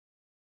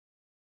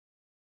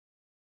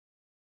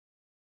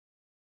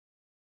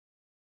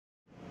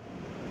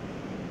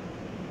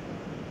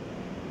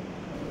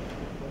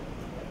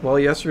Well,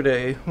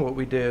 yesterday what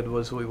we did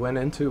was we went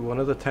into one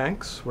of the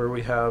tanks where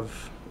we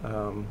have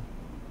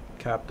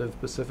captive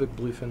Pacific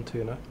bluefin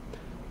tuna.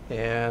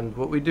 And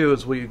what we do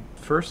is we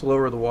first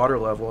lower the water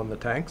level in the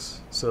tanks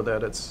so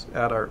that it's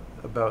at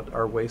about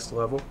our waist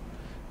level.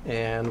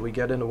 And we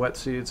get into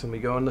wetsuits and we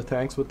go in the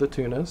tanks with the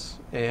tunas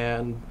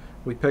and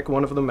we pick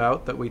one of them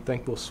out that we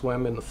think will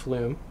swim in the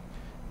flume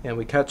and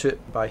we catch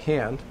it by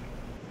hand.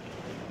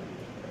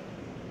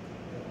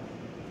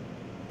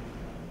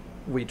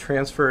 We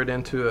transfer it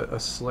into a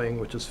sling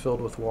which is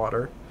filled with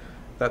water.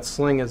 That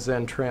sling is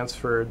then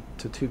transferred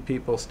to two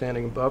people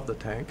standing above the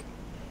tank,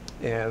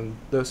 and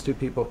those two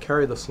people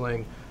carry the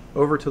sling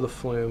over to the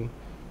flume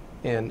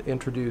and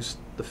introduce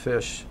the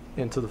fish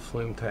into the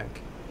flume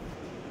tank.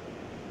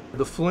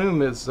 The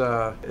flume is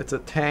it's a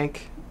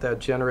tank that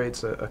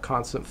generates a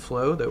constant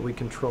flow that we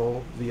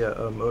control via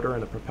a motor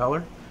and a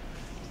propeller.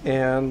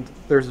 And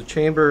there's a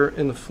chamber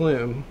in the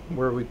flume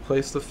where we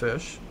place the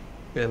fish,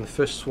 and the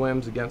fish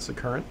swims against the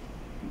current.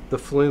 The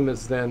flume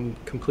is then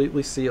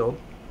completely sealed,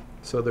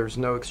 so there's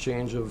no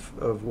exchange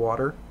of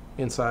water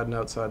inside and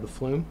outside the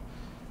flume.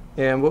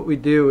 And what we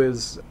do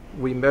is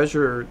we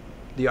measure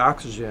the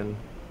oxygen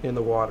in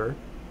the water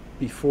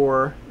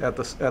at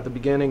the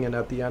beginning and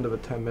at the end of a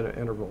 10-minute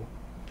interval.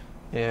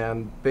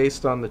 And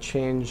based on the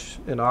change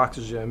in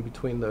oxygen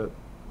between the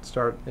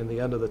start and the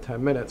end of the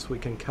 10 minutes, we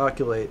can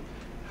calculate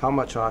how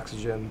much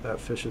oxygen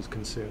that fish has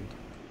consumed.